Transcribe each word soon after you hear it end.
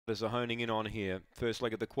As are honing in on here. First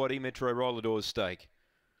leg of the Quaddy Metro Roller Doors Stake.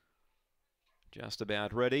 Just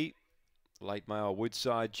about ready. Late Mail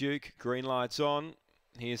Woodside Duke. Green lights on.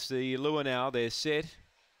 Here's the lure now. They're set.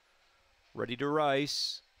 Ready to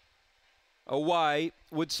race. Away.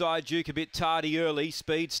 Woodside Duke a bit tardy early.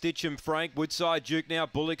 Speed Stitchem Frank. Woodside Duke now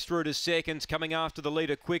bullocks through to seconds. Coming after the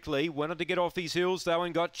leader quickly. Wanted to get off his heels though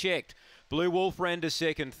and got checked. Blue Wolf ran to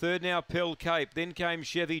second. Third now Pearl Cape. Then came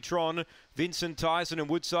Chevy Tron. Vincent Tyson and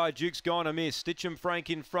Woodside Duke's gone amiss. Stitchem Frank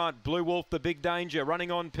in front. Blue Wolf the big danger. Running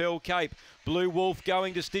on Pearl Cape. Blue Wolf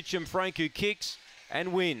going to Stitchem Frank who kicks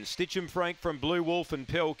and wins. Stitchem Frank from Blue Wolf and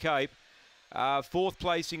Pearl Cape. Fourth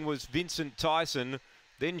placing was Vincent Tyson.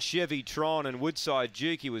 Then Chevy Tron and Woodside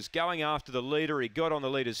Duke. He was going after the leader. He got on the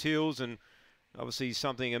leader's heels and obviously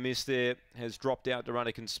something amiss there. Has dropped out to run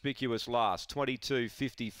a conspicuous last.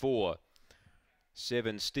 22.54.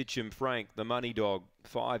 7 Stitchem Frank, the money dog.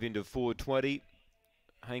 5 into 4.20.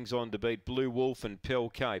 Hangs on to beat Blue Wolf and Pearl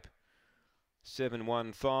Cape.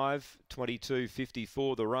 7.15.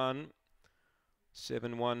 22.54 the run.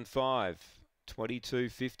 7.15.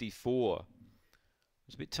 22.54. It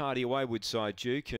was a bit tardy away, Woodside Duke.